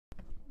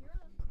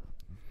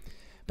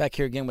Back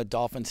here again with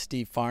Dolfin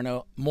Steve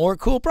Farnau. More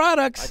cool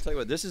products. I tell you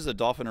what, this is a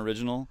Dolfin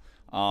original.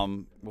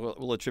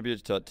 We'll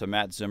attribute it to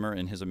Matt Zimmer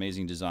and his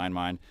amazing design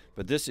mind.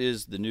 But this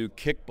is the new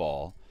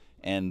Kickball,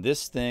 and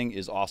this thing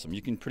is awesome.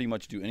 You can pretty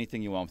much do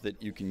anything you want with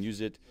it. You can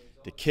use it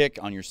to kick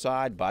on your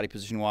side, body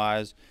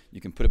position-wise.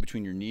 You can put it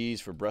between your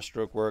knees for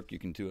breaststroke work. You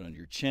can do it under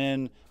your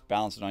chin,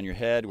 balance it on your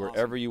head,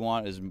 wherever you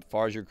want, as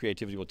far as your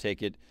creativity will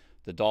take it.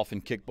 The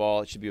Dolfin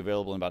Kickball, it should be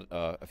available in about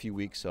a few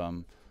weeks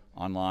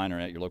online or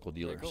at your local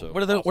dealer. Cool. So What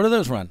do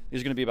those run?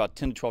 These are going to be about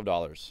 $10 to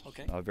 $12.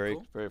 Okay, very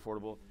cool. very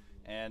affordable.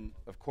 And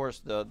of course,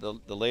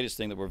 the latest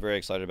thing that we're very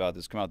excited about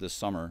that's come out this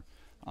summer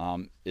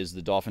is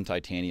the Dolfin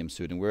Titanium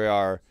suit, and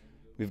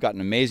we've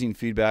gotten amazing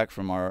feedback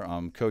from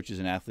our coaches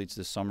and athletes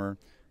this summer.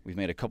 We've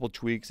made a couple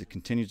tweaks. It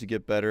continues to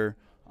get better.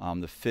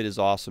 The fit is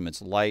awesome.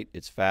 It's light.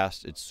 It's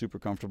fast. It's super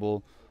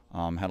comfortable.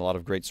 Had a lot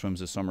of great swims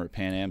this summer at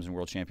Pan Ams and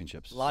World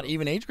Championships. A lot of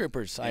even age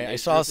groupers. I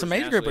saw some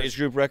age groupers. Age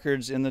group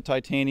records in the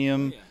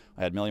Titanium. Oh, yeah.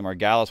 I had Melly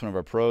Margalis, one of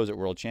our pros, at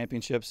World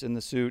Championships in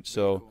the suit.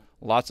 So cool.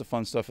 Lots of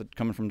fun stuff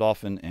coming from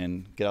Dolfin,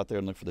 and get out there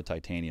and look for the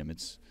Titanium.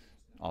 It's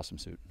an awesome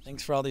suit.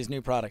 Thanks for all these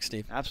new products,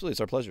 Steve. Absolutely.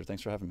 It's our pleasure.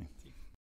 Thanks for having me.